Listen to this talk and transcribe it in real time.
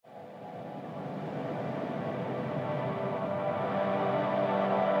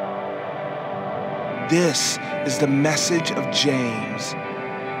This is the message of James.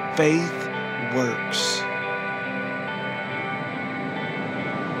 Faith works.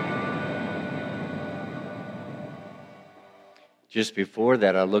 Just before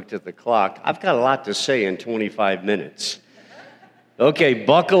that, I looked at the clock. I've got a lot to say in 25 minutes. Okay,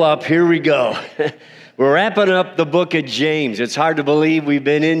 buckle up. Here we go. We're wrapping up the book of James. It's hard to believe we've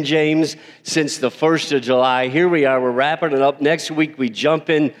been in James since the 1st of July. Here we are. We're wrapping it up. Next week, we jump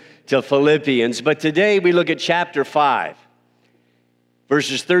in to Philippians. But today, we look at chapter 5,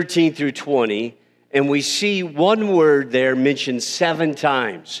 verses 13 through 20, and we see one word there mentioned 7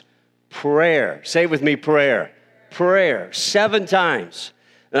 times. Prayer. Say it with me, prayer. Prayer, 7 times.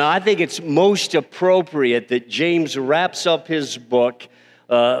 Now, I think it's most appropriate that James wraps up his book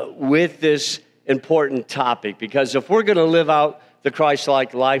with this important topic, because if we're going to live out the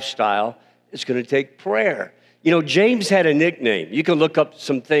Christ-like lifestyle, it's going to take prayer. You know, James had a nickname. You can look up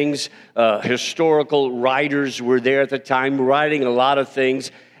some things. Historical writers were there at the time writing a lot of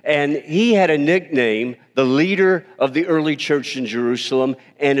things, and he had a nickname, the leader of the early church in Jerusalem,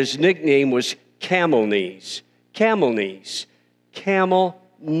 and his nickname was Camel Knees. Camel knees, camel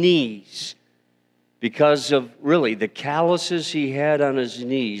knees, because of really the calluses he had on his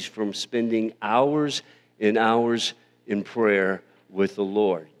knees from spending hours and hours in prayer with the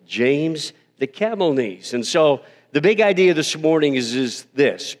Lord. James, the camel knees. And so the big idea this morning is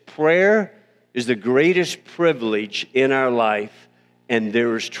this: prayer is the greatest privilege in our life, and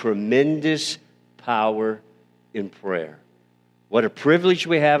there is tremendous power in prayer. What a privilege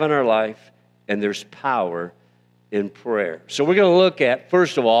we have in our life, and there's power in prayer. So we're going to look at,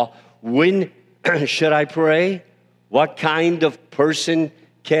 first of all, when should I pray? What kind of person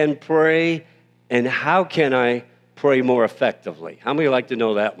can pray? And how can I pray more effectively? How many like to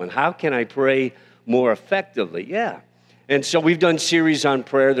know that one? How can I pray more effectively? Yeah. And so we've done series on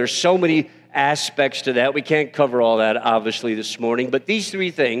prayer. There's so many aspects to that. We can't cover all that, obviously, this morning. But these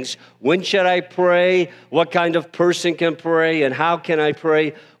 3 things: when should I pray? What kind of person can pray? And how can I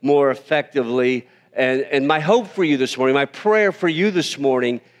pray more effectively? And my hope for you this morning, my prayer for you this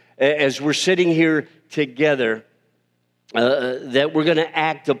morning, as we're sitting here together, that we're going to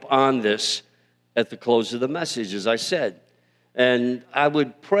act upon this at the close of the message, as I said. And I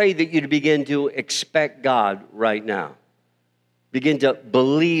would pray that you'd begin to expect God right now. Begin to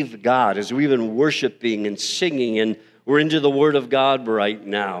believe God as we've been worshiping and singing, and we're into the Word of God right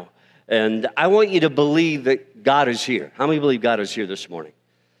now. And I want you to believe that God is here. How many believe God is here this morning?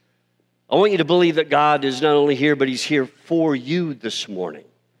 I want you to believe that God is not only here, but He's here for you this morning.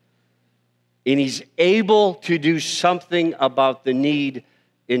 And He's able to do something about the need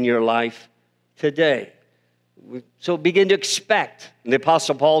in your life today. So begin to expect. And the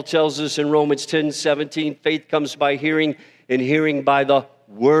Apostle Paul tells us in Romans 10:17, faith comes by hearing, and hearing by the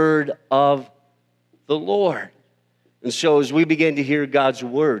word of the Lord. And so as we begin to hear God's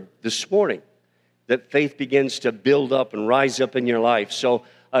word this morning, that faith begins to build up and rise up in your life. So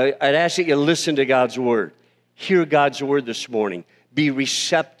I'd ask that you listen to God's word. Hear God's word this morning. Be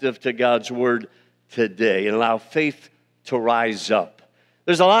receptive to God's word today and allow faith to rise up.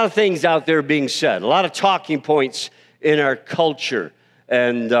 There's a lot of things out there being said, a lot of talking points in our culture.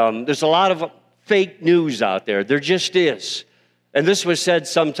 And there's a lot of fake news out there. There just is. And this was said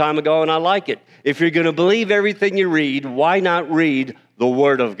some time ago, and I like it. If you're going to believe everything you read, why not read the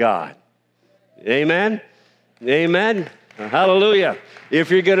Word of God? Amen? Amen? Hallelujah. If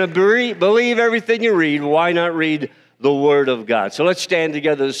you're going to believe everything you read, why not read the Word of God? So let's stand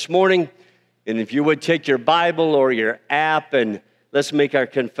together this morning. And if you would take your Bible or your app, and let's make our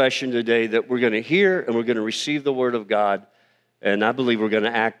confession today that we're going to hear and we're going to receive the Word of God. And I believe we're going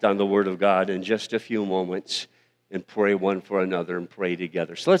to act on the Word of God in just a few moments and pray one for another and pray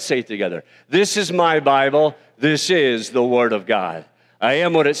together. So let's say it together. This is my Bible. This is the Word of God. I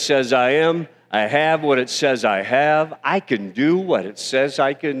am what it says I am. I have what it says I have. I can do what it says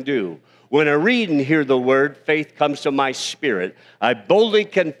I can do. When I read and hear the word, faith comes to my spirit. I boldly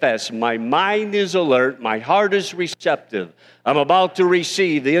confess, my mind is alert, my heart is receptive. I'm about to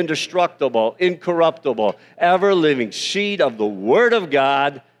receive the indestructible, incorruptible, ever-living seed of the Word of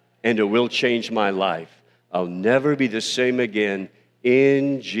God, and it will change my life. I'll never be the same again.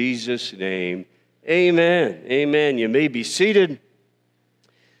 In Jesus' name, amen. Amen. You may be seated.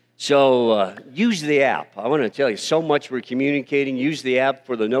 So use the app. I want to tell you, so much we're communicating. Use the app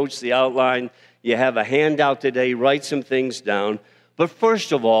for the notes, the outline. You have a handout today. Write some things down. But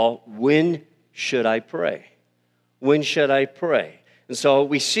first of all, when should I pray? When should I pray? And so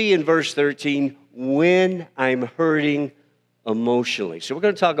we see in verse 13, when I'm hurting emotionally. So we're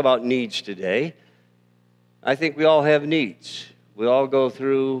going to talk about needs today. I think we all have needs. We all go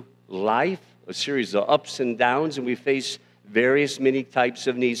through life, a series of ups and downs, and we face many types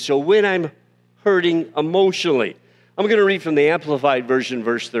of needs. So when I'm hurting emotionally, I'm going to read from the Amplified Version,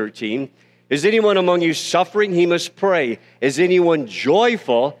 verse 13. Is anyone among you suffering? He must pray. Is anyone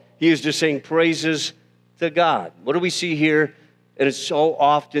joyful? He is to sing praises to God. What do we see here? And it's so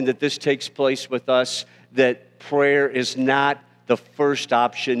often that this takes place with us, that prayer is not the first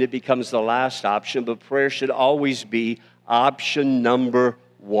option. It becomes the last option, but prayer should always be option number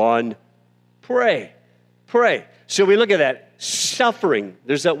one. Pray. Pray. So we look at that. Suffering.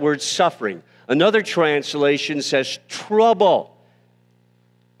 There's that word suffering. Another translation says trouble.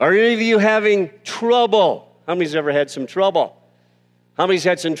 Are any of you having trouble? How many's ever had some trouble? How many's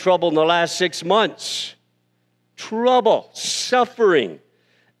had some trouble in the last 6 months? Trouble, suffering.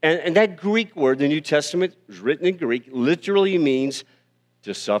 And that Greek word, the New Testament is written in Greek, literally means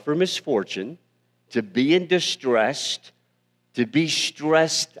to suffer misfortune, to be in distress, to be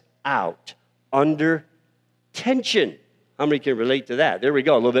stressed out, under tension. How many can relate to that? There we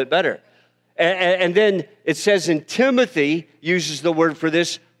go, a little bit better. And then it says in Timothy, uses the word for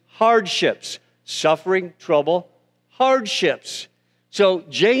this, hardships, suffering, trouble, hardships. So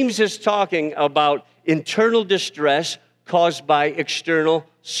James is talking about internal distress caused by external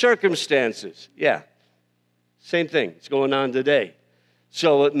circumstances. Yeah, same thing. It's going on today.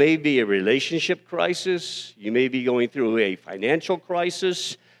 So it may be a relationship crisis. You may be going through a financial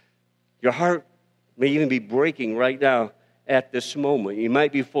crisis. Your heart may even be breaking right now at this moment. You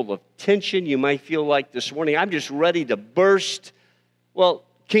might be full of tension. You might feel like this morning, I'm just ready to burst. Well,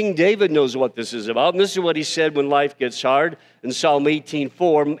 King David knows what this is about. And this is what he said when life gets hard in Psalm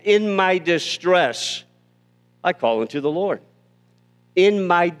 18:4. In my distress, I call unto the Lord. In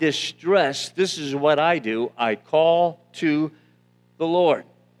my distress, this is what I do. I call to the Lord.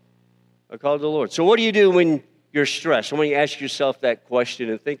 I call to the Lord. So what do you do when you're stressed? I want you to ask yourself that question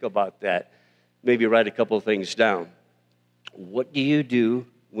and think about that. Maybe write a couple of things down. What do you do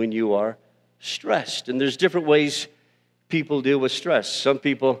when you are stressed? And there's different ways people deal with stress. Some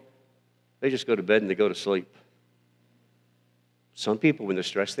people, they just go to bed and they go to sleep. Some people, when they're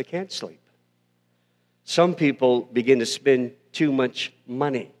stressed, they can't sleep. Some people begin to spend too much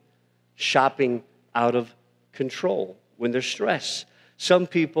money shopping out of control when they're stressed. Some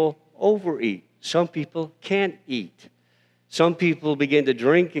people overeat. Some people can't eat. Some people begin to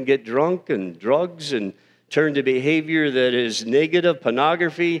drink and get drunk and drugs and turn to behavior that is negative,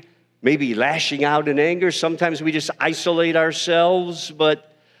 pornography, maybe lashing out in anger. Sometimes we just isolate ourselves.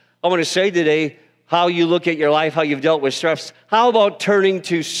 But I want to say today, how you look at your life, how you've dealt with stress. How about turning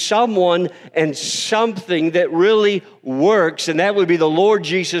to someone and something that really works, and that would be the Lord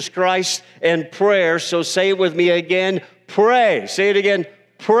Jesus Christ and prayer. So say it with me again, pray. Say it again,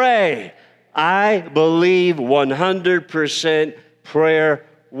 pray. I believe 100% prayer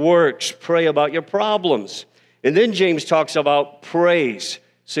works. Pray about your problems. And then James talks about praise.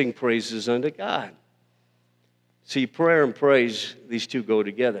 Sing praises unto God. See, prayer and praise, these two go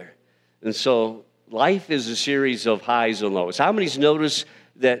together. And so life is a series of highs and lows. How many's noticed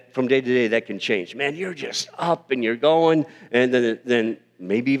that from day to day that can change? Man, you're just up and you're going, and then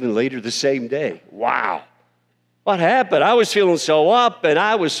maybe even later the same day. Wow. What happened? I was feeling so up and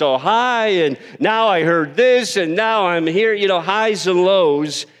I was so high, and now I heard this and now I'm here. You know, highs and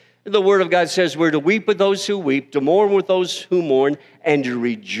lows. The Word of God says we're to weep with those who weep, to mourn with those who mourn, and to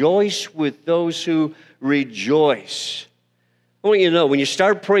rejoice with those who rejoice. I want you to know, when you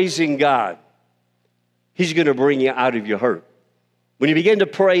start praising God, He's going to bring you out of your hurt. When you begin to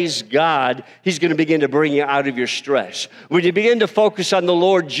praise God, He's going to begin to bring you out of your stress. When you begin to focus on the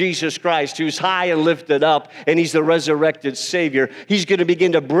Lord Jesus Christ, who's high and lifted up, and He's the resurrected Savior, He's going to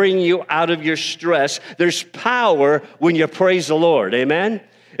begin to bring you out of your stress. There's power when you praise the Lord. Amen?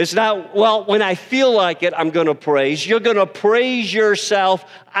 It's not, well, when I feel like it, I'm going to praise. You're going to praise yourself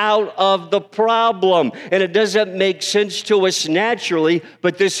out of the problem. And it doesn't make sense to us naturally,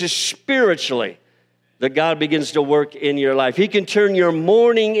 but this is spiritually that God begins to work in your life. He can turn your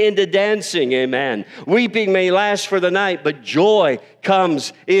mourning into dancing, amen. Weeping may last for the night, but joy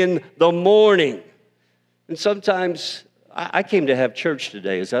comes in the morning. And sometimes, I came to have church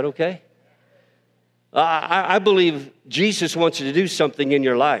today. Is that okay? I believe Jesus wants you to do something in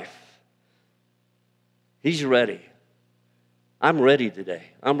your life. He's ready. I'm ready today.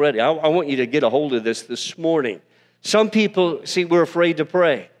 I'm ready. I want you to get a hold of this morning. Some people, see, we're afraid to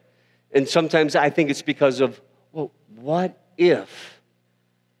pray. And sometimes I think it's because of, well, what if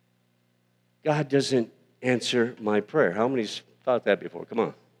God doesn't answer my prayer? How many's thought that before? Come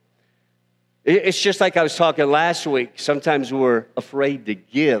on. It's just like I was talking last week. Sometimes we're afraid to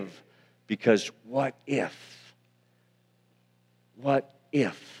give because what if? What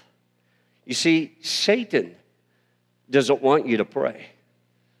if? You see, Satan doesn't want you to pray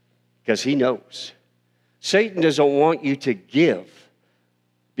because he knows. Satan doesn't want you to give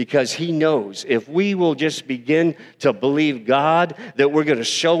because he knows if we will just begin to believe God, that we're going to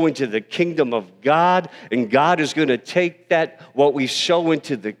sow into the kingdom of God, and God is going to take that, what we sow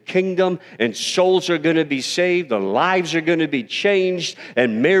into the kingdom, and souls are going to be saved, and lives are going to be changed,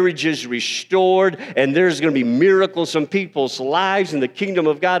 and marriages restored, and there's going to be miracles in people's lives, and the kingdom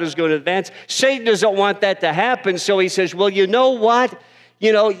of God is going to advance. Satan doesn't want that to happen, so he says, well, you know what?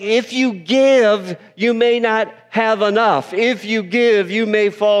 If you give, you may not have enough. If you give, you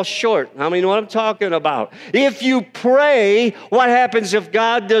may fall short. How many know what I'm talking about? If you pray, what happens if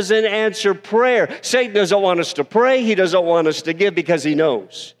God doesn't answer prayer? Satan doesn't want us to pray. He doesn't want us to give because he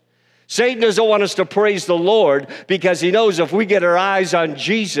knows. Satan doesn't want us to praise the Lord because he knows if we get our eyes on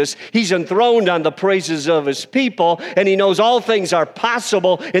Jesus, he's enthroned on the praises of his people, and he knows all things are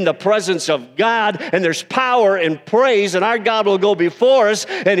possible in the presence of God, and there's power in praise, and our God will go before us,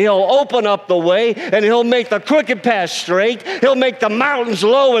 and he'll open up the way, and he'll make the crooked path straight. He'll make the mountains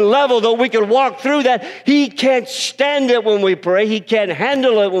low and level that we can walk through that. He can't stand it when we pray. He can't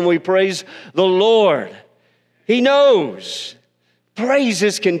handle it when we praise the Lord. He knows. Praise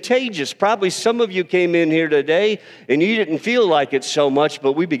is contagious. Probably some of you came in here today and you didn't feel like it so much,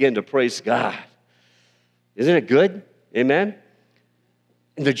 but we began to praise God. Isn't it good? Amen?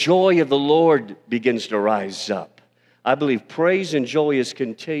 And the joy of the Lord begins to rise up. I believe praise and joy is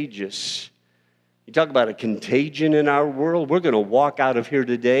contagious. You talk about a contagion in our world. We're going to walk out of here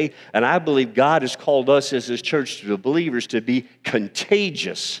today, and I believe God has called us as his church, the believers, to be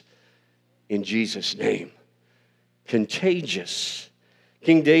contagious in Jesus' name. Contagious.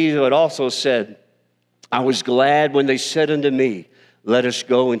 King David also said, I was glad when they said unto me, let us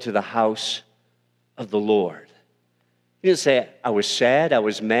go into the house of the Lord. He didn't say, I was sad, I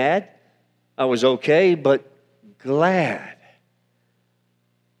was mad, I was okay, but glad.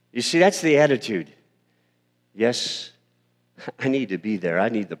 You see, that's the attitude. Yes, I need to be there. I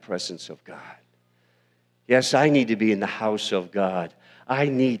need the presence of God. Yes, I need to be in the house of God. I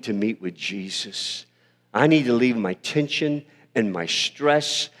need to meet with Jesus. I need to leave my tension and my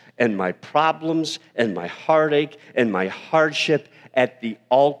stress and my problems and my heartache and my hardship at the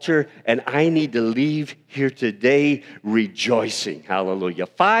altar, and I need to leave here today rejoicing. Hallelujah.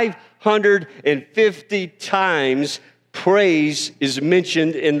 550 times praise is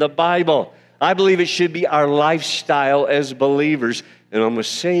mentioned in the Bible. I believe it should be our lifestyle as believers. And I'm going to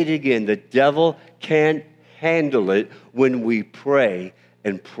say it again. The devil can't handle it when we pray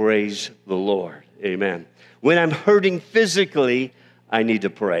and praise the Lord. Amen. When I'm hurting physically, I need to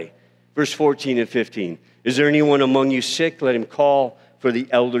pray. Verse 14 and 15. Is there anyone among you sick? Let him call for the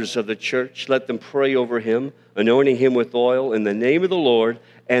elders of the church. Let them pray over him, anointing him with oil in the name of the Lord.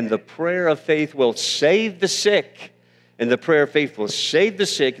 And the prayer of faith will save the sick. And the prayer of faith will save the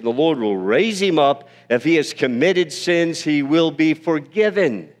sick, and the Lord will raise him up. If he has committed sins, he will be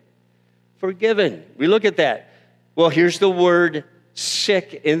forgiven. Forgiven. We look at that. Well, here's the word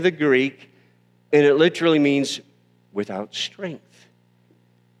sick in the Greek. And it literally means without strength.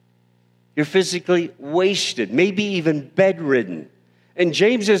 You're physically wasted, maybe even bedridden. And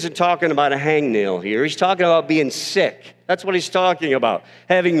James isn't talking about a hangnail here. He's talking about being sick. That's what he's talking about.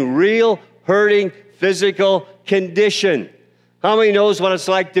 Having real, hurting, physical condition. How many knows what it's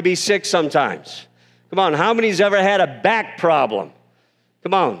like to be sick sometimes? Come on, how many's ever had a back problem?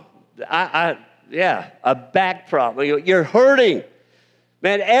 Come on, a back problem. You're hurting.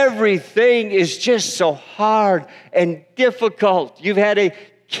 Man, everything is just so hard and difficult. You've had a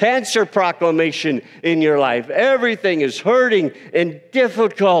cancer proclamation in your life. Everything is hurting and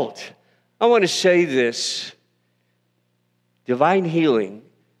difficult. I want to say this. Divine healing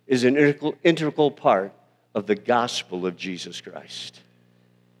is an integral part of the gospel of Jesus Christ.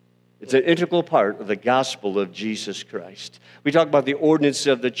 It's an integral part of the gospel of Jesus Christ. We talk about the ordinance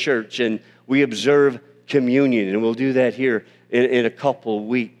of the church, and we observe communion, and we'll do that here in a couple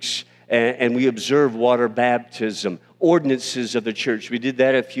weeks. And we observe water baptism, ordinances of the church. We did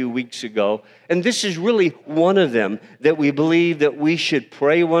that a few weeks ago. And this is really one of them, that we believe that we should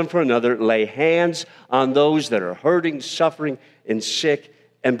pray one for another, lay hands on those that are hurting, suffering, and sick,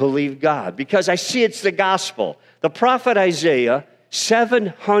 and believe God. Because I see it's the gospel. The prophet Isaiah,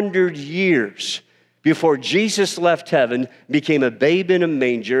 700 years before Jesus left heaven, became a babe in a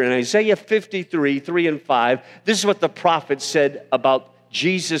manger. In Isaiah 53, 3 and 5, this is what the prophet said about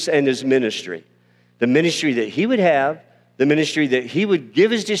Jesus and his ministry. The ministry that he would have, the ministry that he would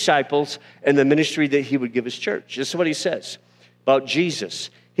give his disciples, and the ministry that he would give his church. This is what he says about Jesus.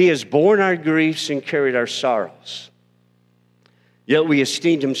 He has borne our griefs and carried our sorrows. Yet we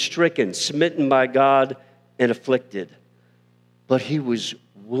esteemed him stricken, smitten by God, and afflicted. But he was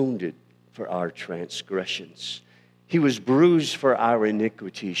wounded for our transgressions. He was bruised for our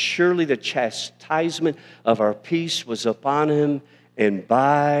iniquities. Surely the chastisement of our peace was upon him, and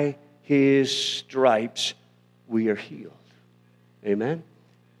by his stripes we are healed. Amen?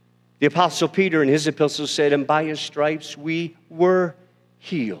 The Apostle Peter in his epistle said, and by his stripes we were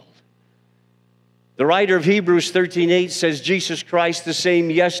healed. The writer of Hebrews 13:8 says, Jesus Christ the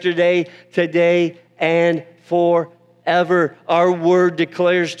same yesterday, today, and forever. Our word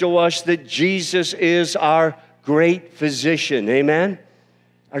declares to us that Jesus is our great physician. Amen?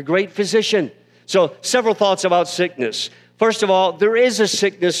 Our great physician. So, several thoughts about sickness. First of all, there is a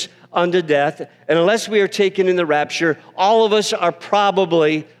sickness unto death, and unless we are taken in the rapture, all of us are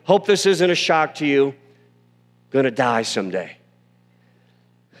probably, hope this isn't a shock to you, going to die someday.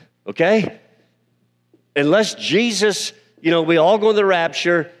 Okay? Unless Jesus, we all go to the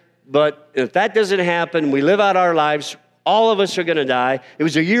rapture, but if that doesn't happen, we live out our lives, all of us are going to die. It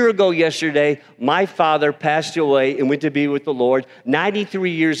was a year ago yesterday, my father passed away and went to be with the Lord,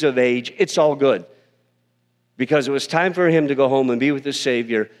 93 years of age. It's all good, because it was time for him to go home and be with the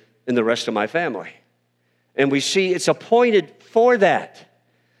Savior and the rest of my family. And we see it's appointed for that.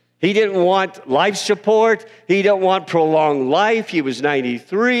 He didn't want life support. He didn't want prolonged life. He was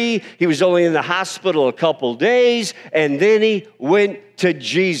 93. He was only in the hospital a couple days, and then he went to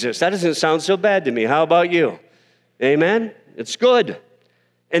Jesus. That doesn't sound so bad to me. How about you? Amen? It's good.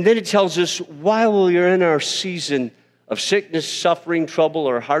 And then it tells us, while we are in our season of sickness, suffering, trouble,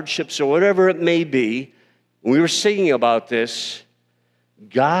 or hardships, or whatever it may be, we were singing about this,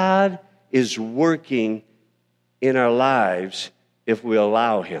 God is working in our lives if we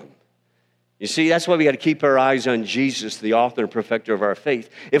allow him. You see, that's why we got to keep our eyes on Jesus, the author and perfecter of our faith.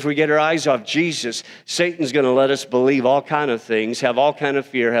 If we get our eyes off Jesus, Satan's going to let us believe all kind of things, have all kind of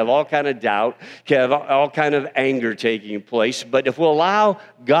fear, have all kind of doubt, have all kind of anger taking place. But if we'll allow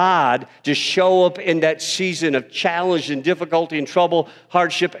God to show up in that season of challenge and difficulty and trouble,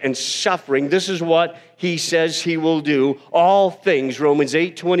 hardship and suffering, this is what he says he will do. All things, Romans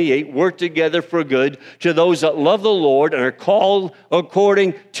 8:28, work together for good to those that love the Lord and are called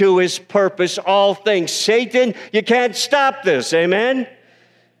according to his purpose. All things. Satan, you can't stop this. Amen?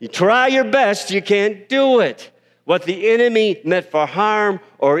 You try your best, you can't do it. What the enemy meant for harm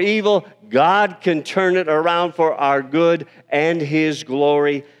or evil, God can turn it around for our good and his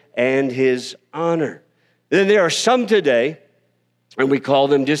glory and his honor. Then there are some today, and we call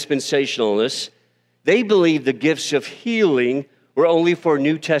them dispensationalists. They believe the gifts of healing were only for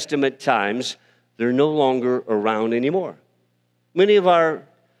New Testament times. They're no longer around anymore. Many of our,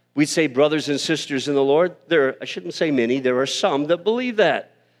 we'd say, brothers and sisters in the Lord, I shouldn't say many, there are some that believe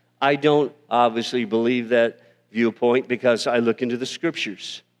that. I don't obviously believe that viewpoint because I look into the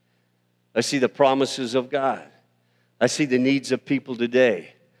Scriptures. I see the promises of God. I see the needs of people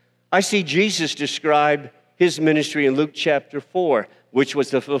today. I see Jesus describe his ministry in Luke chapter 4, which was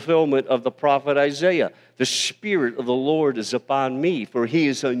the fulfillment of the prophet Isaiah. The Spirit of the Lord is upon me, for he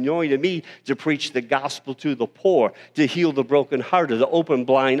has anointed me to preach the gospel to the poor, to heal the brokenhearted, to open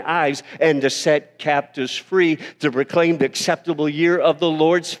blind eyes, and to set captives free, to proclaim the acceptable year of the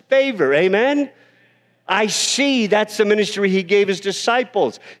Lord's favor. Amen? I see that's the ministry he gave his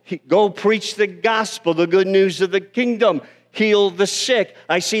disciples. Go preach the gospel, the good news of the kingdom. Heal the sick.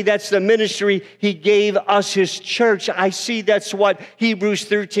 I see that's the ministry he gave us, his church. I see that's what Hebrews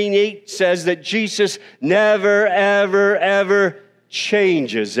 13:8 says, that Jesus never, ever, ever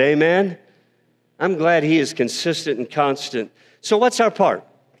changes. Amen? I'm glad he is consistent and constant. So what's our part?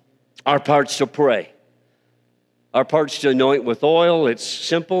 Our part's to pray. Our part's to anoint with oil. It's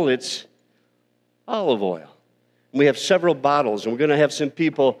simple. It's olive oil. We have several bottles, and we're going to have some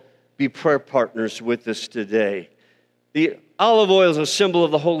people be prayer partners with us today. The olive oil is a symbol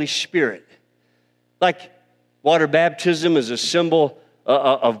of the Holy Spirit. Like water baptism is a symbol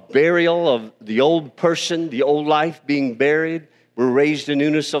of burial of the old person, the old life being buried. We're raised in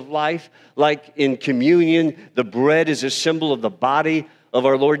newness of life. Like in communion, the bread is a symbol of the body of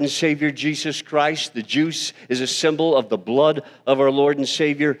our Lord and Savior, Jesus Christ. The juice is a symbol of the blood of our Lord and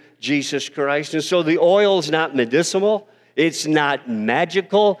Savior, Jesus Christ. And so the oil is not medicinal. It's not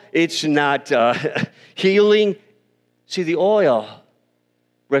magical. It's not healing. See, the oil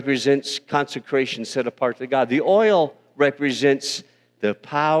represents consecration set apart to God. The oil represents the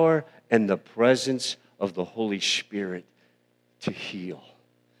power and the presence of the Holy Spirit to heal.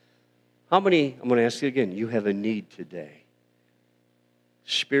 How many, I'm going to ask you again, you have a need today?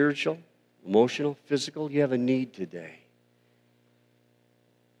 Spiritual, emotional, physical, you have a need today.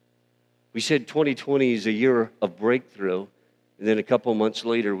 We said 2020 is a year of breakthrough, And then a couple months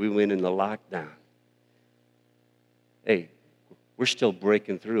later, we went into lockdown. Hey, we're still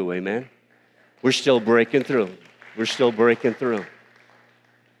breaking through, amen? We're still breaking through. We're still breaking through.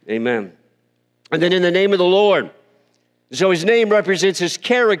 Amen. And then in the name of the Lord. So his name represents his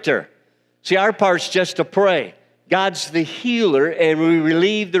character. See, our part's just to pray. God's the healer, and we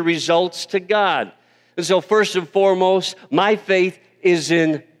relieve the results to God. And so first and foremost, my faith is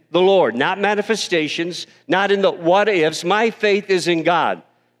in the Lord, not manifestations, not in the what ifs. My faith is in God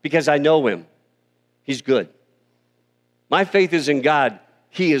because I know him. He's good. My faith is in God.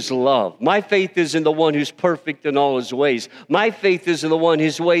 He is love. My faith is in the one who's perfect in all his ways. My faith is in the one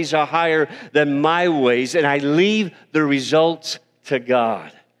whose ways are higher than my ways, and I leave the results to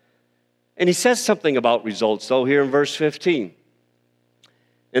God. And he says something about results, though, here in verse 15.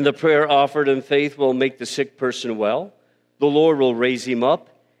 And the prayer offered in faith will make the sick person well. The Lord will raise him up.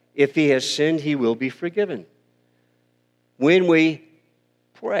 If he has sinned, he will be forgiven. When we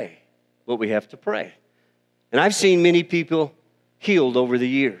pray what we have to pray. And I've seen many people healed over the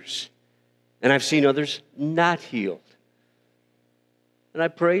years. And I've seen others not healed. And I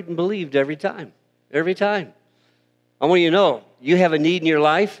prayed and believed every time. Every time. I want you to know, you have a need in your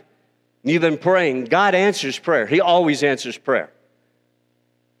life, and you've been praying. God answers prayer. He always answers prayer.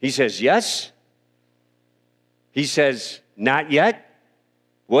 He says yes. He says not yet.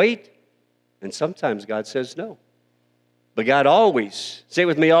 Wait. And sometimes God says no. But God always, say it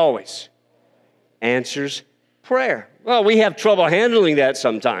with me, always, answers prayer. Well, we have trouble handling that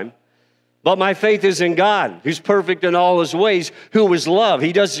sometime. But my faith is in God, who's perfect in all his ways, who is love.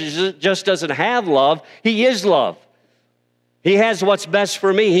 He just doesn't have love. He is love. He has what's best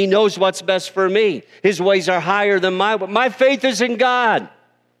for me. He knows what's best for me. His ways are higher than mine. But my faith is in God.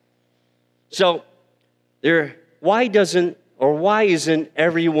 So, why isn't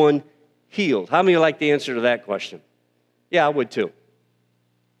everyone healed? How many like the answer to that question? Yeah, I would too.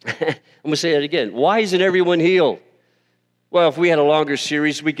 I'm going to say it again. Why isn't everyone healed? Well, if we had a longer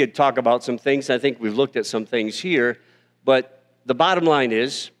series, we could talk about some things. I think we've looked at some things here. But the bottom line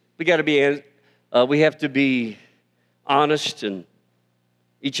is, we have to be honest and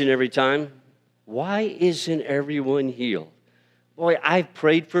each and every time. Why isn't everyone healed? Boy, I've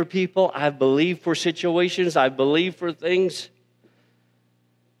prayed for people. I've believed for situations. I've believed for things.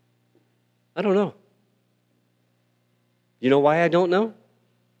 I don't know. You know why I don't know?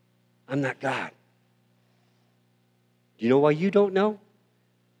 I'm not God. You know why you don't know?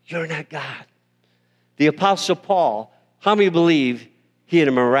 You're not God. The Apostle Paul, how many believe he had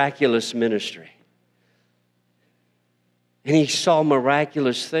a miraculous ministry? And he saw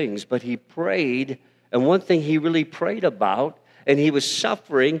miraculous things, but he prayed, and one thing he really prayed about, and he was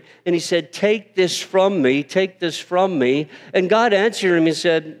suffering, and he said, take this from me, take this from me. And God answered him and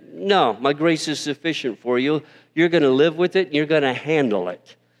said, no, my grace is sufficient for you. You're going to live with it, and you're going to handle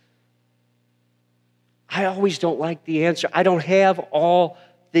it. I always don't like the answer. I don't have all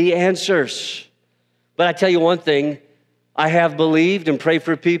the answers. But I tell you one thing, I have believed and prayed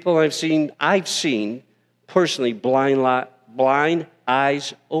for people. I've seen personally blind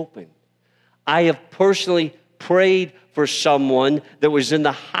eyes open. I have personally prayed for someone that was in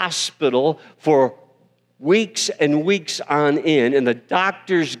the hospital for weeks and weeks on end, and the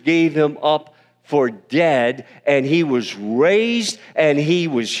doctors gave him up for dead, and he was raised, and he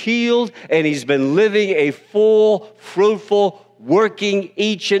was healed, and he's been living a full, fruitful, working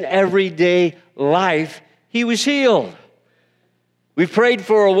each and every day life. He was healed. We prayed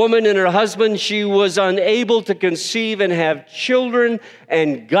for a woman and her husband. She was unable to conceive and have children,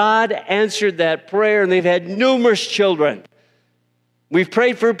 and God answered that prayer, and they've had numerous children. We've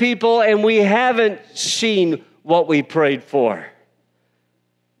prayed for people, and we haven't seen what we prayed for.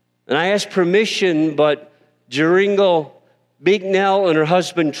 And I asked permission, but Duringo Bignell and her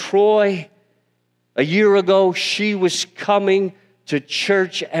husband Troy, a year ago, she was coming to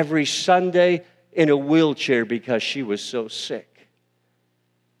church every Sunday in a wheelchair because she was so sick.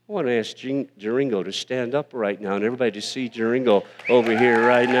 I want to ask Duringo to stand up right now and everybody to see Duringo over here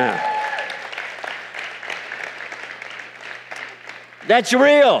right now. That's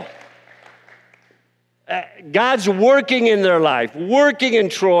real. God's working in their life, working in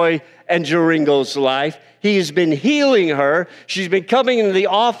Troy and Duringo's life. He has been healing her. She's been coming into the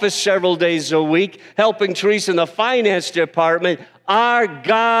office several days a week, helping Teresa in the finance department. Our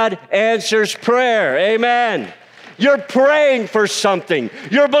God answers prayer. Amen. You're praying for something.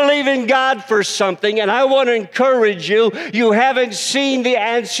 You're believing God for something. And I want to encourage you. You haven't seen the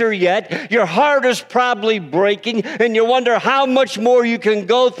answer yet. Your heart is probably breaking and you wonder how much more you can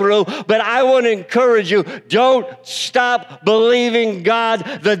go through. But I want to encourage you. Don't stop believing God.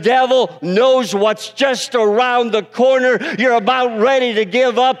 The devil knows what's just around the corner. You're about ready to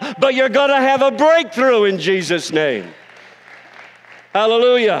give up, but you're going to have a breakthrough in Jesus' name.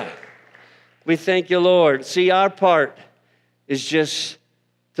 Hallelujah. We thank you, Lord. See, our part is just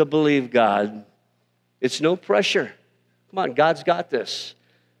to believe God. It's no pressure. Come on, God's got this.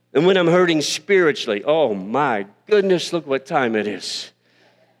 And when I'm hurting spiritually, oh my goodness, look what time it is.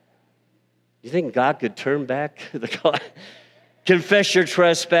 You think God could turn back the clock? Confess your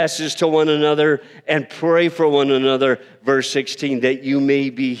trespasses to one another and pray for one another, verse 16, that you may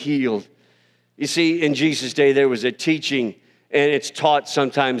be healed. You see, in Jesus' day, there was a teaching, and it's taught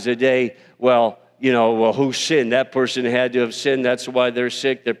sometimes today, who sinned? That person had to have sinned. That's why they're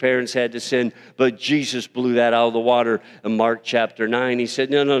sick. Their parents had to sin. But Jesus blew that out of the water in Mark chapter 9. He said,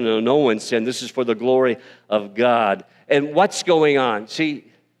 no one sinned. This is for the glory of God. And what's going on?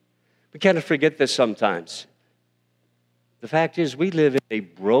 See, we kind of forget this sometimes. The fact is, we live in a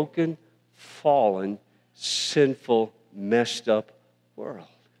broken, fallen, sinful, messed up world.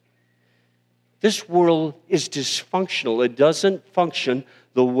 This world is dysfunctional. It doesn't function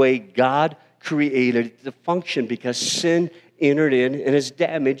the way God created it to function because sin entered in and has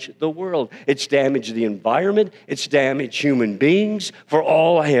damaged the world. It's damaged the environment. It's damaged human beings. For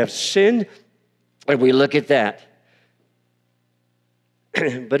all have sinned. And we look at that.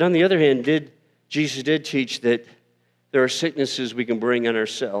 But on the other hand, Jesus did teach that there are sicknesses we can bring on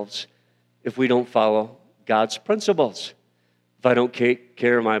ourselves if we don't follow God's principles. If I don't take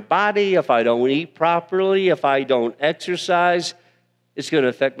care of my body, if I don't eat properly, if I don't exercise, it's going to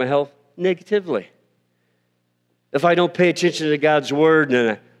affect my health negatively. If I don't pay attention to God's word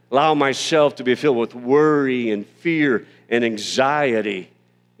and allow myself to be filled with worry and fear and anxiety,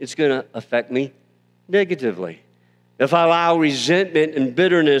 it's going to affect me negatively. If I allow resentment and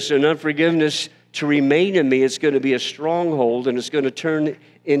bitterness and unforgiveness to remain in me, it's going to be a stronghold and it's going to turn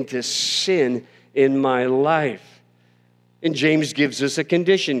into sin in my life. And James gives us a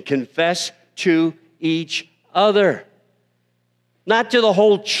condition: confess to each other. Not to the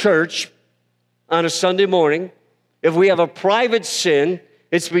whole church on a Sunday morning. If we have a private sin,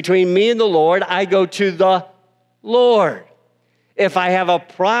 it's between me and the Lord. I go to the Lord. If I have a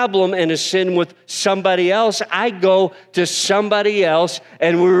problem and a sin with somebody else, I go to somebody else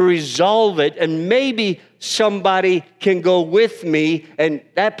and we resolve it. And maybe somebody can go with me and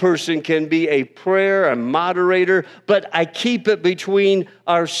that person can be a prayer, a moderator, but I keep it between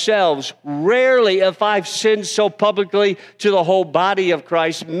ourselves. Rarely, if I've sinned so publicly to the whole body of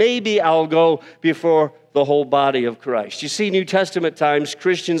Christ, maybe I'll go before the whole body of Christ. You see, New Testament times,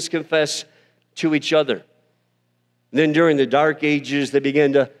 Christians confess to each other. Then during the Dark Ages, they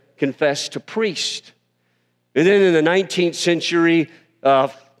began to confess to priests. And then in the 19th century,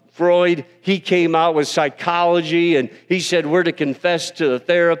 Freud, he came out with psychology, and he said we're to confess to the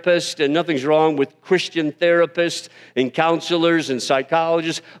therapist, and nothing's wrong with Christian therapists and counselors and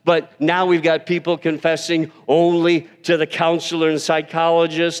psychologists, but now we've got people confessing only to the counselor and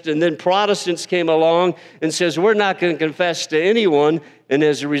psychologist, and then Protestants came along and says we're not going to confess to anyone, and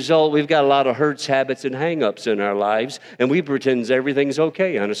as a result, we've got a lot of hurts, habits, and hang-ups in our lives, and we pretend everything's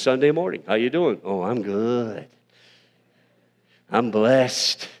okay on a Sunday morning. How you doing? Oh, I'm good. I'm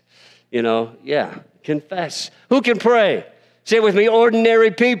blessed. Confess. Who can pray? Say it with me,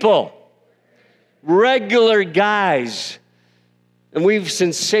 ordinary people. Regular guys. And we've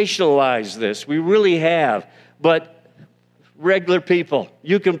sensationalized this. We really have. But regular people,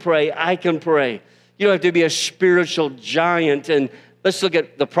 you can pray, I can pray. You don't have to be a spiritual giant. And let's look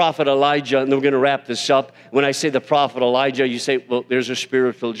at the prophet Elijah, and then we're going to wrap this up. When I say the prophet Elijah, you say, well, there's a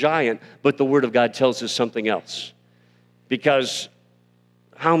spiritual giant. But the Word of God tells us something else. Because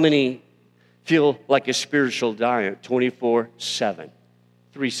how many feel like a spiritual giant 24/7,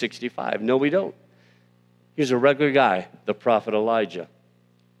 365? No, we don't. He's a regular guy, the prophet Elijah.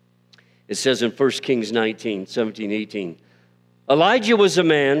 It says in 1 Kings 19, 17, 18, Elijah was a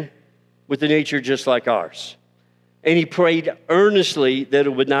man with a nature just like ours. And he prayed earnestly that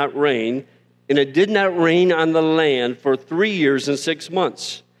it would not rain, and it did not rain on the land for 3 years and 6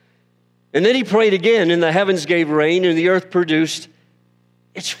 months. And then he prayed again, and the heavens gave rain, and the earth produced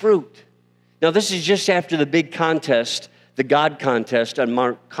its fruit. Now, this is just after the big contest the God contest on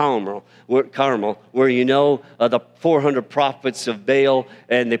Mount Carmel, where the 400 prophets of Baal,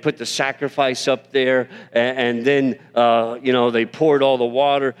 and they put the sacrifice up there, and then they poured all the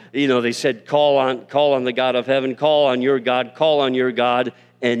water. They said, call on the God of heaven, call on your God,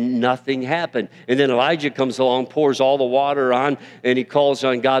 and nothing happened. And then Elijah comes along, pours all the water on, and he calls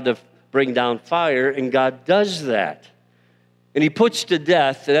on God to bring down fire, and God does that. And he puts to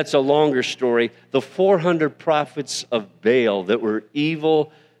death, and that's a longer story, the 400 prophets of Baal that were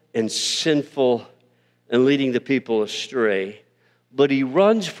evil and sinful and leading the people astray. But he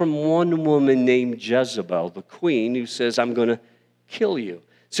runs from one woman named Jezebel, the queen, who says, I'm going to kill you.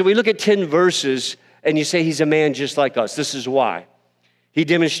 So we look at 10 verses, and you say he's a man just like us. This is why. He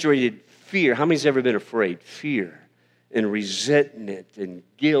demonstrated fear. How many's ever been afraid? Fear and resentment and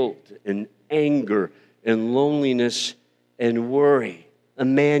guilt and anger and loneliness and worry. A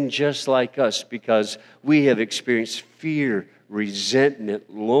man just like us, because we have experienced fear,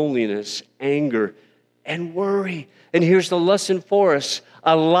 resentment, loneliness, anger, and worry. And here's the lesson for us.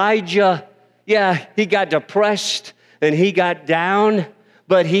 Elijah, he got depressed and he got down,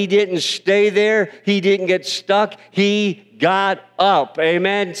 but he didn't stay there. He didn't get stuck. He got up.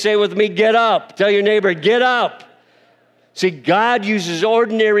 Amen. Say with me, get up. Tell your neighbor, get up. See, God uses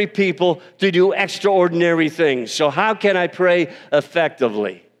ordinary people to do extraordinary things. So how can I pray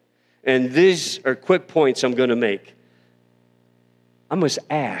effectively? And these are quick points I'm going to make. I must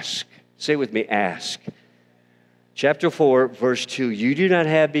ask. Say with me, ask. Chapter 4, verse 2. You do not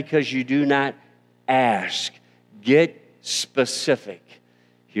have because you do not ask. Get specific.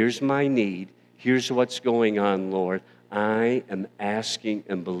 Here's my need. Here's what's going on, Lord. I am asking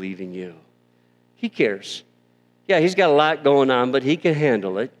and believing you. He cares. Yeah, he's got a lot going on, but he can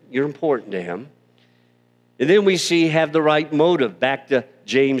handle it. You're important to him. And then we see have the right motive. Back to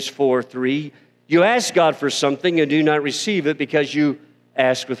James 4:3. You ask God for something and do not receive it because you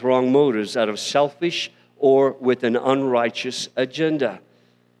ask with wrong motives, out of selfish or with an unrighteous agenda.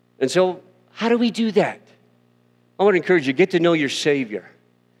 And so, how do we do that? I want to encourage you, get to know your Savior.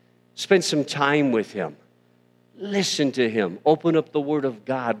 Spend some time with him. Listen to him. Open up the Word of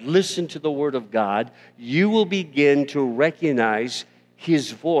God. Listen to the Word of God. You will begin to recognize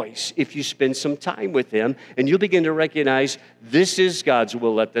his voice if you spend some time with him. And you'll begin to recognize this is God's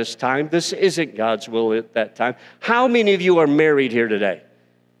will at this time. This isn't God's will at that time. How many of you are married here today?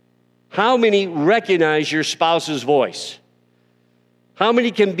 How many recognize your spouse's voice? How many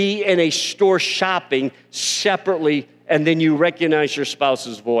can be in a store shopping separately and then you recognize your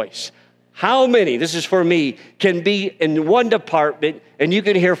spouse's voice? How many, this is for me, can be in one department and you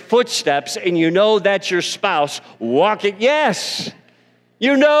can hear footsteps and you know that's your spouse walking? Yes,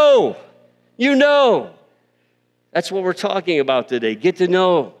 you know. That's what we're talking about today. Get to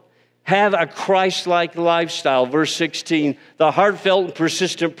know. Have a Christ-like lifestyle. Verse 16, the heartfelt and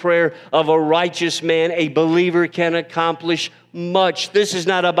persistent prayer of a righteous man, a believer, can accomplish much. This is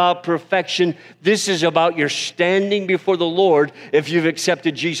not about perfection. This is about your standing before the Lord if you've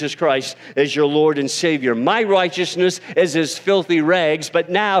accepted Jesus Christ as your Lord and Savior. My righteousness is as filthy rags, but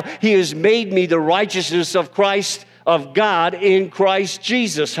now he has made me the righteousness of Christ, of God in Christ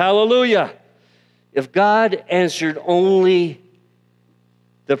Jesus. Hallelujah. If God answered only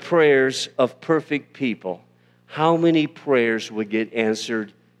the prayers of perfect people, how many prayers would get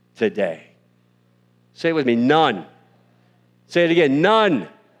answered today? Say it with me, none. Say it again, none.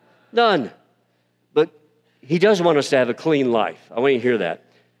 None. But he does want us to have a clean life. I want you to hear that.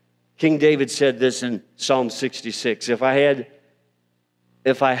 King David said this in Psalm 66, if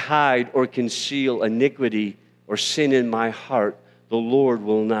I hide or conceal iniquity or sin in my heart, the Lord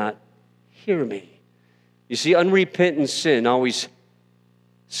will not hear me. You see, unrepentant sin always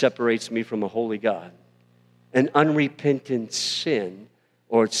separates me from a holy God. An unrepentant sin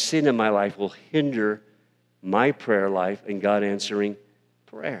or sin in my life will hinder my prayer life and God answering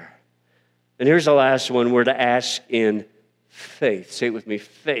prayer. And here's the last one. We're to ask in faith. Say it with me,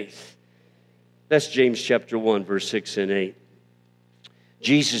 faith. That's James chapter 1, verse 6 and 8.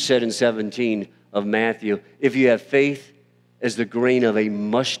 Jesus said in 17 of Matthew, if you have faith as the grain of a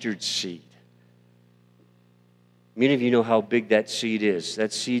mustard seed. Many of you know how big that seed is.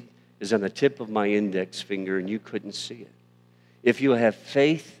 That seed is on the tip of my index finger and you couldn't see it. If you have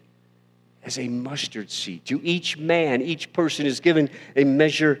faith as a mustard seed, to each man, each person is given a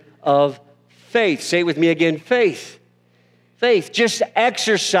measure of faith. Say it with me again, faith. Faith. Just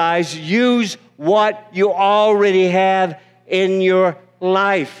exercise, use what you already have in your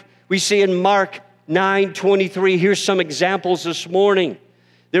life. We see in Mark 9:23, here's some examples this morning.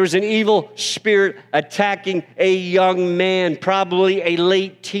 There was an evil spirit attacking a young man, probably a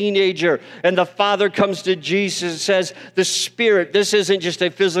late teenager. And the father comes to Jesus and says, the spirit, this isn't just a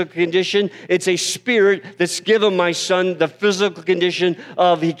physical condition, it's a spirit that's given my son the physical condition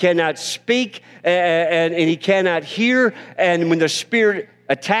of he cannot speak and he cannot hear. And when the spirit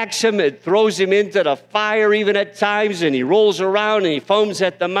attacks him, it throws him into the fire even at times, and he rolls around and he foams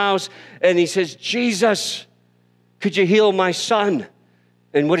at the mouth. And he says, Jesus, could you heal my son?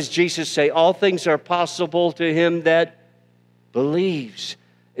 And what does Jesus say? All things are possible to him that believes.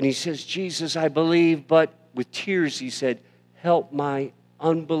 And he says, Jesus, I believe, but with tears he said, help my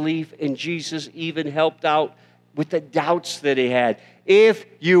unbelief. And Jesus even helped out with the doubts that he had. If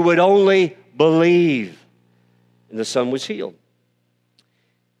you would only believe. And the son was healed.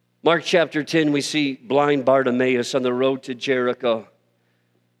 Mark chapter 10, we see blind Bartimaeus on the road to Jericho.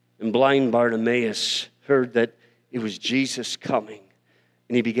 And blind Bartimaeus heard that it was Jesus coming.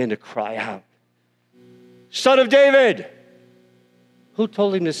 And he began to cry out, Son of David! Who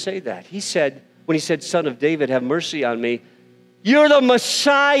told him to say that? He said, when he said, Son of David, have mercy on me, you're the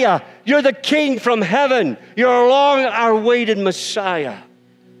Messiah. You're the King from heaven. You're a long-awaited Messiah.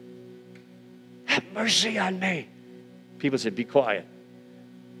 Have mercy on me. People said, be quiet.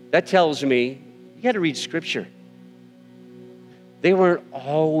 That tells me, you got to read Scripture. They weren't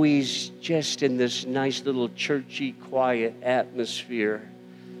always just in this nice little churchy, quiet atmosphere.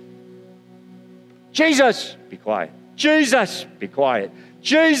 Jesus, be quiet. Jesus, be quiet.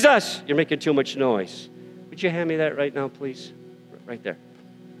 Jesus, you're making too much noise. Would you hand me that right now, please? Right there.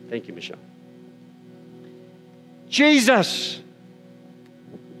 Thank you, Michelle. Jesus.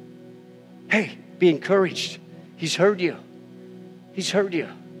 Hey, be encouraged. He's heard you. He's heard you.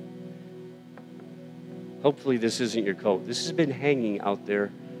 Hopefully this isn't your coat. This has been hanging out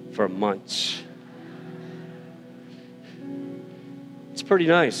there for months. It's pretty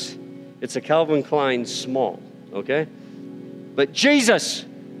nice. It's a Calvin Klein small, okay? But Jesus,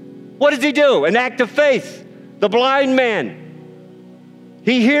 what does he do? An act of faith. The blind man,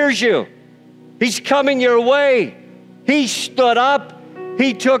 he hears you. He's coming your way. He stood up.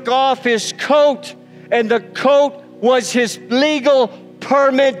 He took off his coat, and the coat was his legal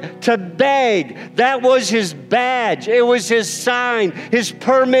permit to beg. That was his badge. It was his sign, his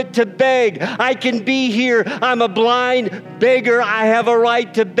permit to beg. I can be here. I'm a blind beggar. I have a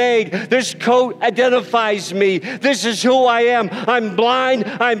right to beg. This coat identifies me. This is who I am. I'm blind,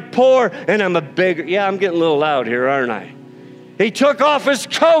 I'm poor, and I'm a beggar. Yeah, I'm getting a little loud here, aren't I? He took off his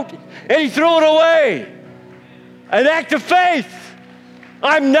coat and he threw it away. An act of faith.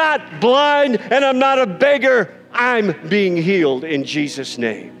 I'm not blind and I'm not a beggar. I'm being healed in Jesus'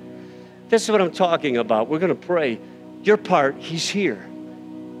 name. This is what I'm talking about. We're going to pray. Your part, he's here.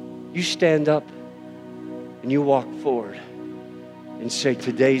 You stand up and you walk forward and say,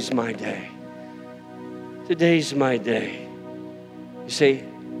 today's my day. Today's my day. You say,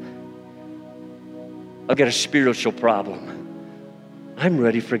 I've got a spiritual problem. I'm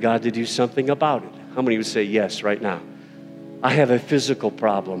ready for God to do something about it. How many would say yes right now? I have a physical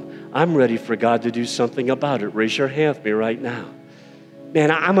problem. I'm ready for God to do something about it. Raise your hand with me right now. Man,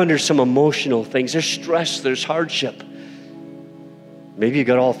 I'm under some emotional things. There's stress, there's hardship. Maybe you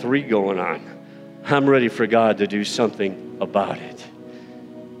got all three going on. I'm ready for God to do something about it.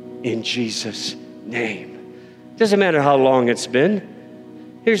 In Jesus' name. Doesn't matter how long it's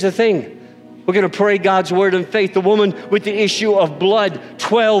been. Here's the thing. We're going to pray God's word in faith. The woman with the issue of blood,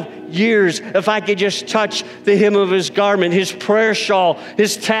 12 years. If I could just touch the hem of his garment, his prayer shawl,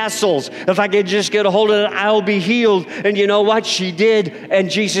 his tassels. If I could just get a hold of it, I'll be healed. And you know what? She did. And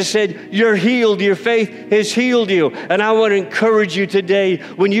Jesus said, you're healed. Your faith has healed you. And I want to encourage you today,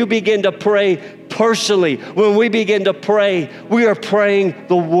 when you begin to pray personally, when we begin to pray, we are praying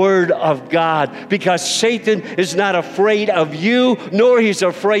the word of God, because Satan is not afraid of you, nor he's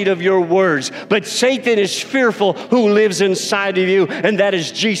afraid of your words. But Satan is fearful who lives inside of you, and that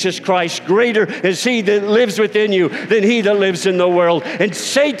is Jesus Christ. Greater is he that lives within you than he that lives in the world. And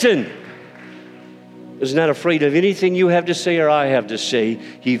Satan is not afraid of anything you have to say or I have to say.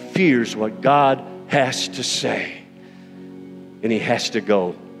 He fears what God has to say. And he has to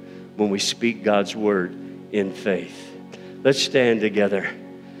go when we speak God's word in faith. Let's stand together.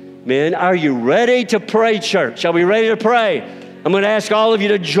 Men, are you ready to pray, church? Are we ready to pray? I'm going to ask all of you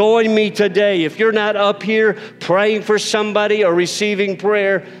to join me today. If you're not up here praying for somebody or receiving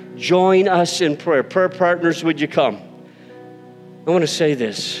prayer, join us in prayer. Prayer partners, would you come? I want to say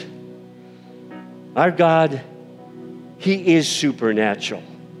this. Our God, he is supernatural.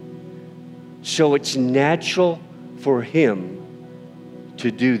 So it's natural for him to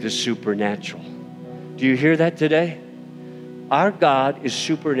do the supernatural. Do you hear that today? Our God is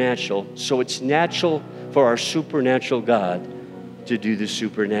supernatural, so it's natural for our supernatural God to do the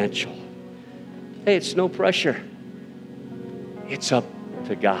supernatural. Hey, it's no pressure. It's up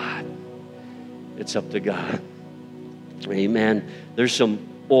to God. It's up to God. Amen. There's some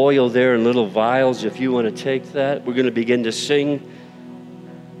oil there in little vials. If you want to take that, we're going to begin to sing.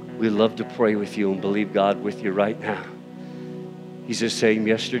 We love to pray with you and believe God with you right now. He's the same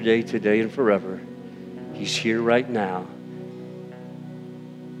yesterday, today, and forever. He's here right now.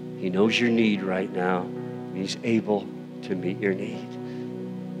 He knows your need right now. He's able to meet your need.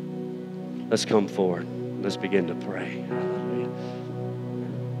 Let's come forward. Let's begin to pray. Hallelujah.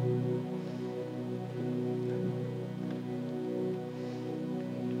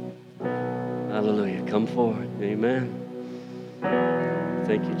 Hallelujah. Come forward. Amen.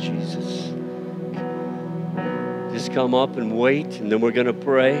 Thank you, Jesus. Just come up and wait, and then we're going to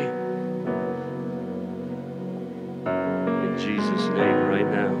pray. In Jesus' name right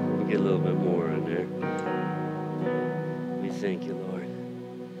now. We'll get a little bit more in there. We thank you, Lord.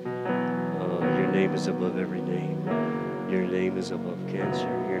 Oh, your name is above every name. Your name is above cancer.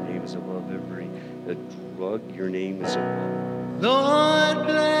 Your name is above every drug. Your name is above. Lord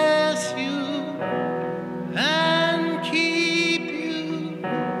bless you and keep you.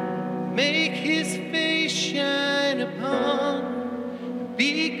 Make his face shine upon you.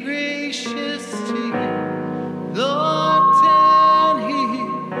 Be gracious to you. Lord, turn his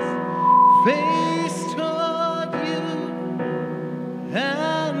face toward you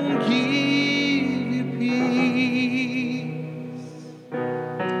and give you peace.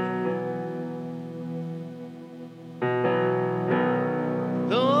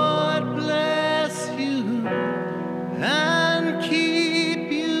 Lord bless you and keep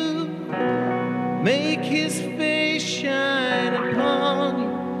you. Make his face shine upon you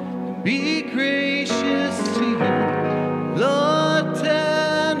and be gracious to you. Lord,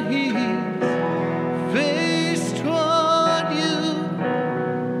 turn his face toward you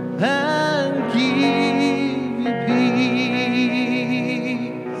and give you peace.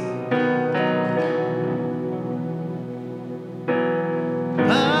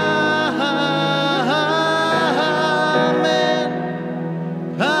 Amen. Amen.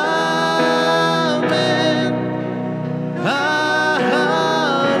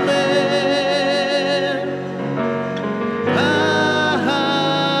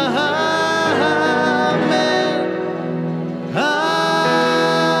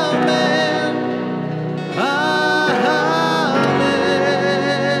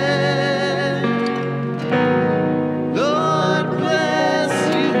 Lord bless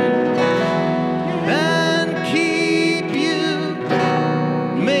you and keep you.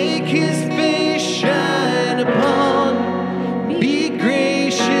 Make his face shine upon you. Be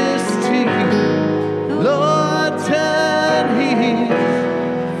gracious to you. Lord, turn his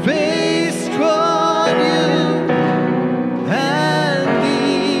face toward you and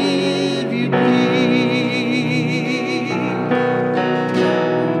give you peace.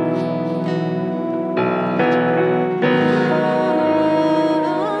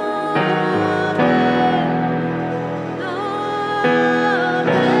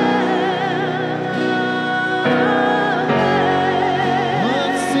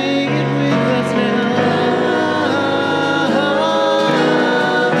 Lord, sing it with us now.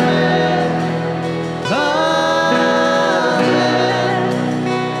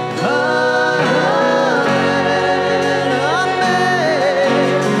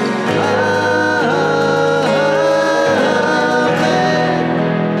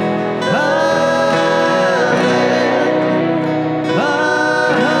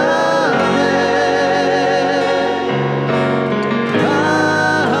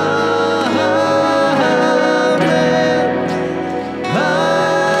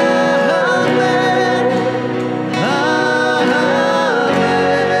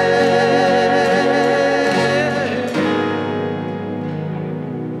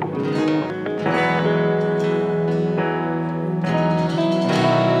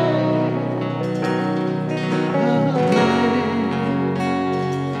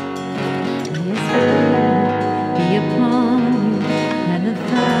 Be upon you and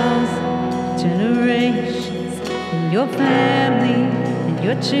 1,000 generations, and your family, and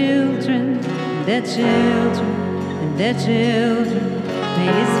your children, and their children, and their children. May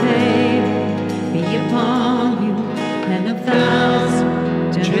his favor be upon you and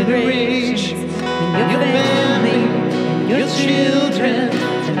 1,000 generations, and your family, and your children,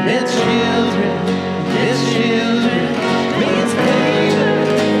 and their children, and their children. May his favor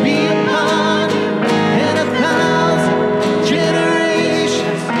be upon you and 1,000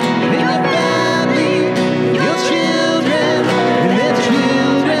 generations. May your family, your children,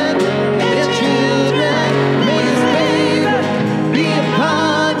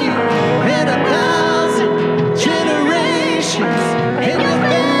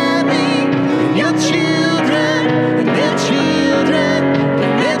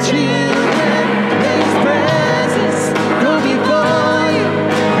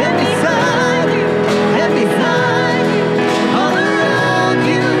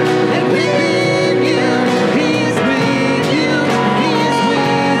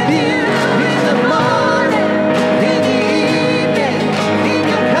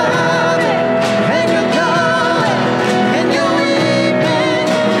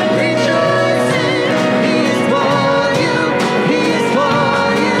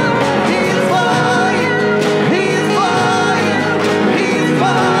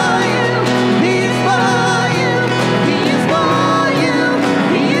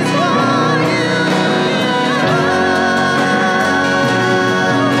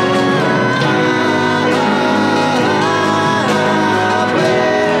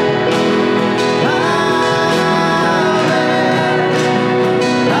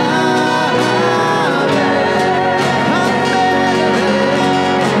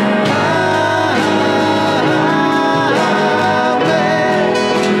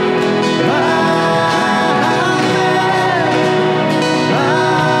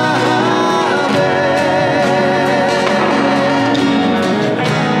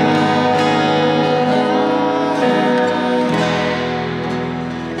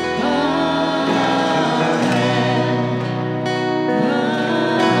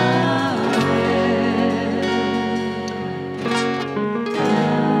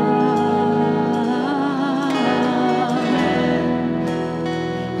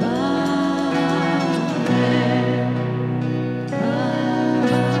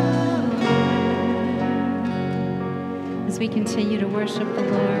 we continue to worship the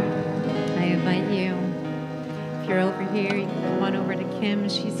Lord, I invite you, if you're over here, you can come on over to Kim.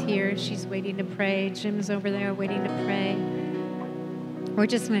 She's here. She's waiting to pray. Jim's over there waiting to pray. We're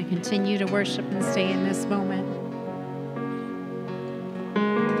just going to continue to worship and stay in this moment.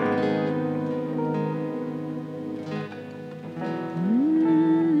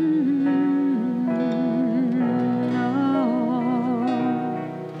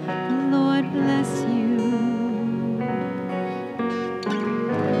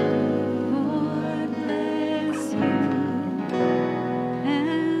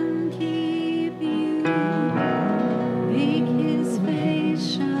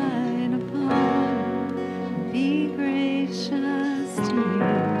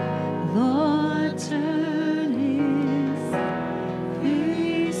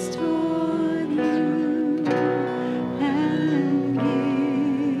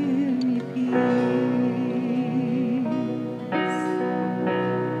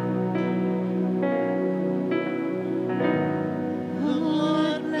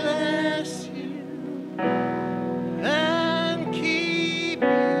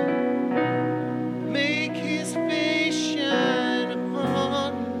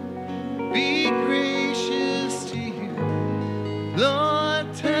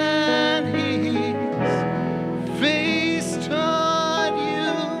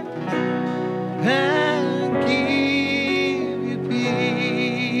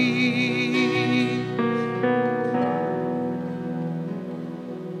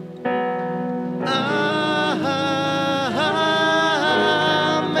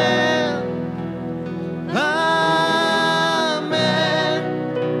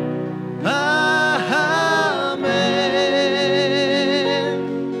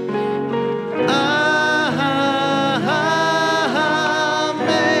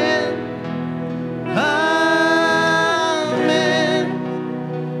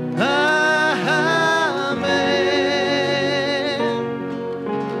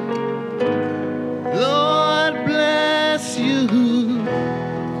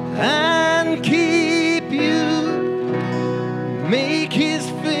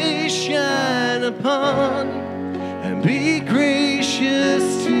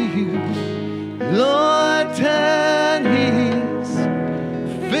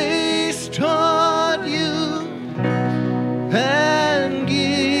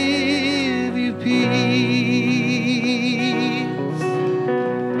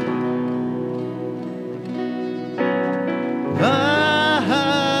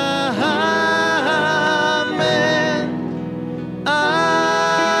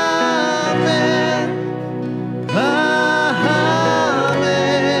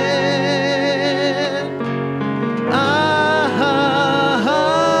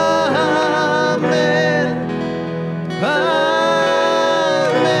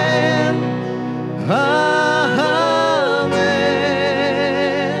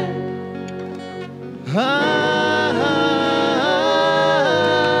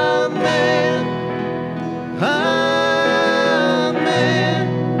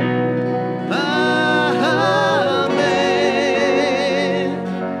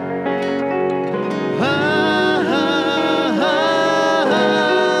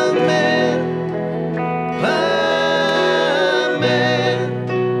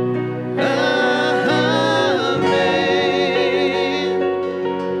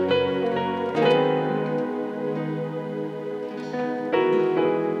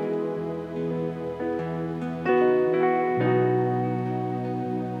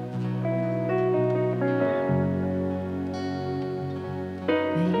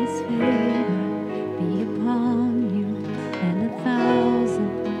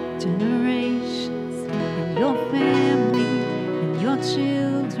 Your family and your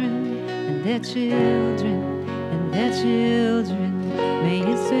children.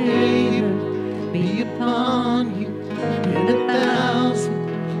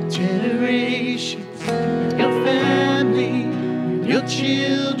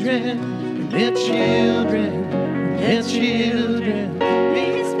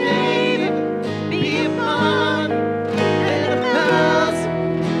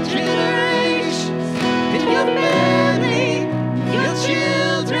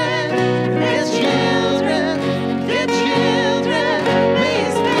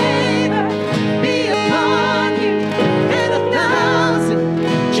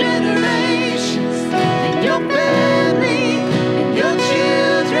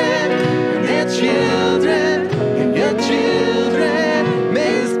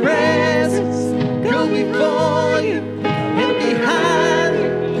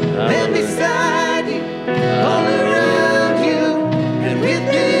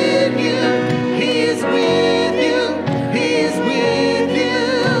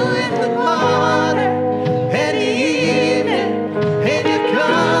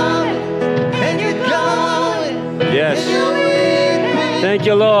 Thank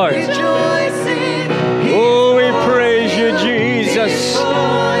you, Lord. Rejoicing. Oh, we praise you, Jesus.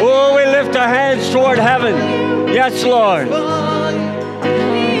 Oh, we lift our hands toward heaven. Yes, Lord. He's for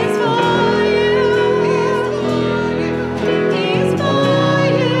you. He's for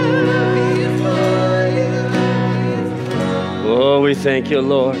you. Oh, we thank you,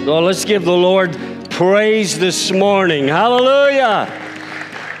 Lord. Well, let's give the Lord praise this morning. Hallelujah.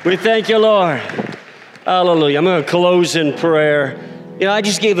 We thank you, Lord. Hallelujah. I'm going to close in prayer. You know, I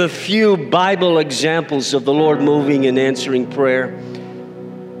just gave a few Bible examples of the Lord moving and answering prayer.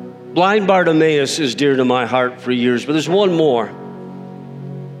 Blind Bartimaeus is dear to my heart for years, but there's one more.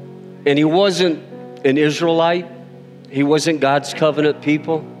 And he wasn't an Israelite. He wasn't God's covenant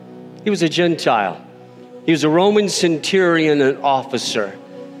people. He was a Gentile. He was a Roman centurion and officer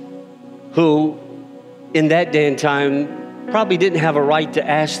who, in that day and time, probably didn't have a right to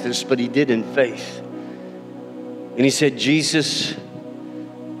ask this, but he did in faith. And he said, Jesus,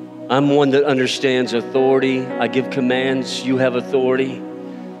 I'm one that understands authority. I give commands. You have authority.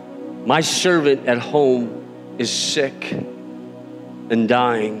 My servant at home is sick and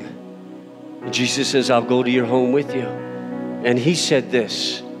dying. And Jesus says, I'll go to your home with you. And he said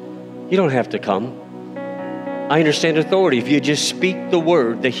this, you don't have to come. I understand authority. If you just speak the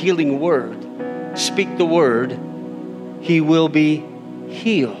word, the healing word, speak the word, he will be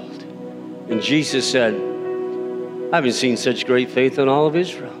healed. And Jesus said, I haven't seen such great faith in all of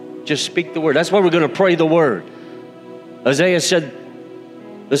Israel. Just speak the word. That's why we're going to pray the word. Isaiah said,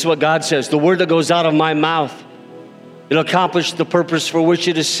 this is what God says, the word that goes out of my mouth, it'll accomplish the purpose for which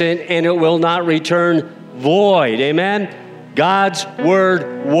it is sent, and it will not return void. Amen? God's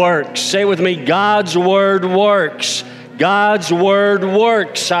word works. Say with me, God's word works. God's word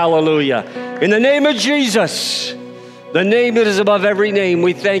works. Hallelujah. In the name of Jesus, the name that is above every name,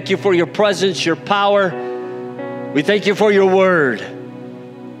 we thank you for your presence, your power. We thank you for your word.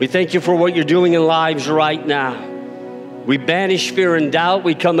 We thank you for what you're doing in lives right now. We banish fear and doubt.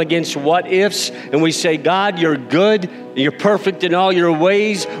 We come against what ifs, and we say, God, you're good. You're perfect in all your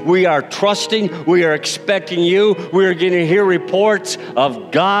ways. We are trusting. We are expecting you. We are going to hear reports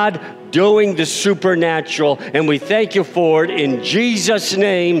of God doing the supernatural, and we thank you for it in Jesus'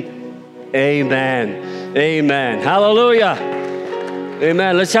 name. Amen. Amen. Hallelujah.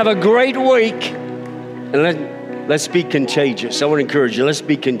 Amen. Let's have a great week, and let's be contagious. I want to encourage you. Let's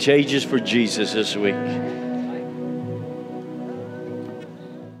be contagious for Jesus this week.